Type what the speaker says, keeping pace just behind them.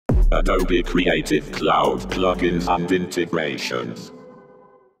Adobe Creative Cloud plugins and integrations.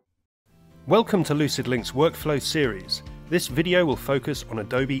 Welcome to LucidLink's workflow series. This video will focus on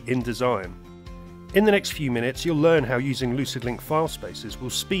Adobe InDesign. In the next few minutes, you'll learn how using LucidLink file spaces will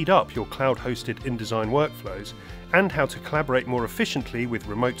speed up your cloud-hosted InDesign workflows and how to collaborate more efficiently with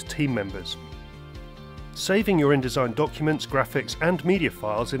remote team members. Saving your InDesign documents, graphics and media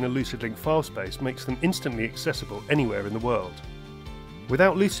files in a LucidLink file space makes them instantly accessible anywhere in the world.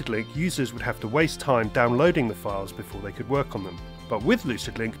 Without LucidLink, users would have to waste time downloading the files before they could work on them. But with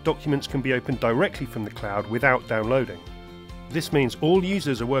LucidLink, documents can be opened directly from the cloud without downloading. This means all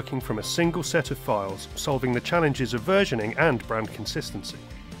users are working from a single set of files, solving the challenges of versioning and brand consistency.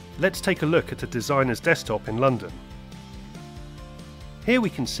 Let's take a look at a designer's desktop in London. Here we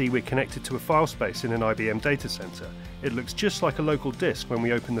can see we're connected to a file space in an IBM data center. It looks just like a local disk when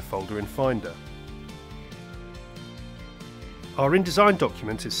we open the folder in Finder. Our InDesign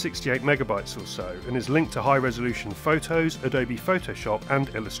document is 68 megabytes or so and is linked to high-resolution photos, Adobe Photoshop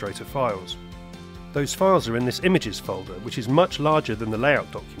and Illustrator files. Those files are in this images folder, which is much larger than the layout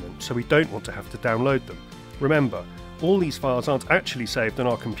document, so we don't want to have to download them. Remember, all these files aren't actually saved on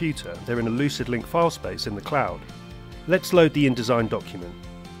our computer, they're in a LucidLink file space in the cloud. Let's load the InDesign document.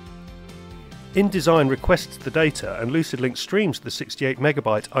 InDesign requests the data and LucidLink streams the 68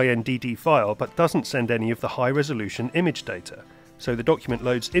 megabyte INDD file but doesn't send any of the high-resolution image data, so the document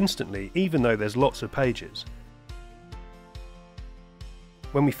loads instantly even though there's lots of pages.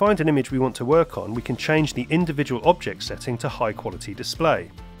 When we find an image we want to work on, we can change the individual object setting to high-quality display.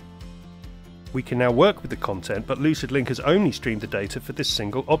 We can now work with the content, but LucidLink has only streamed the data for this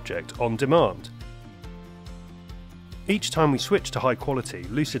single object on demand. Each time we switch to high quality,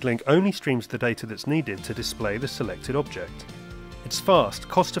 LucidLink only streams the data that's needed to display the selected object. It's fast,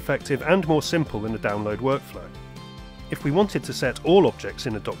 cost-effective and more simple than a download workflow. If we wanted to set all objects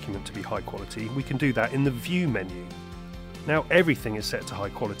in a document to be high quality, we can do that in the View menu. Now everything is set to high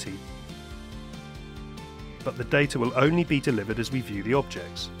quality, but the data will only be delivered as we view the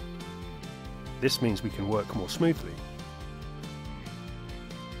objects. This means we can work more smoothly.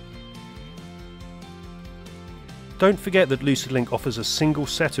 Don't forget that LucidLink offers a single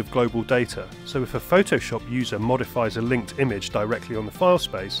set of global data, so if a Photoshop user modifies a linked image directly on the file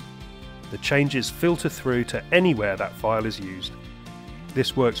space, the changes filter through to anywhere that file is used.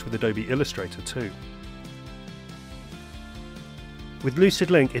 This works with Adobe Illustrator too. With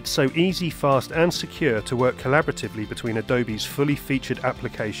LucidLink, it's so easy, fast and secure to work collaboratively between Adobe's fully featured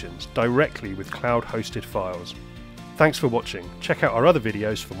applications directly with cloud-hosted files. Thanks for watching. Check out our other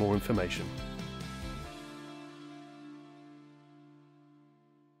videos for more information.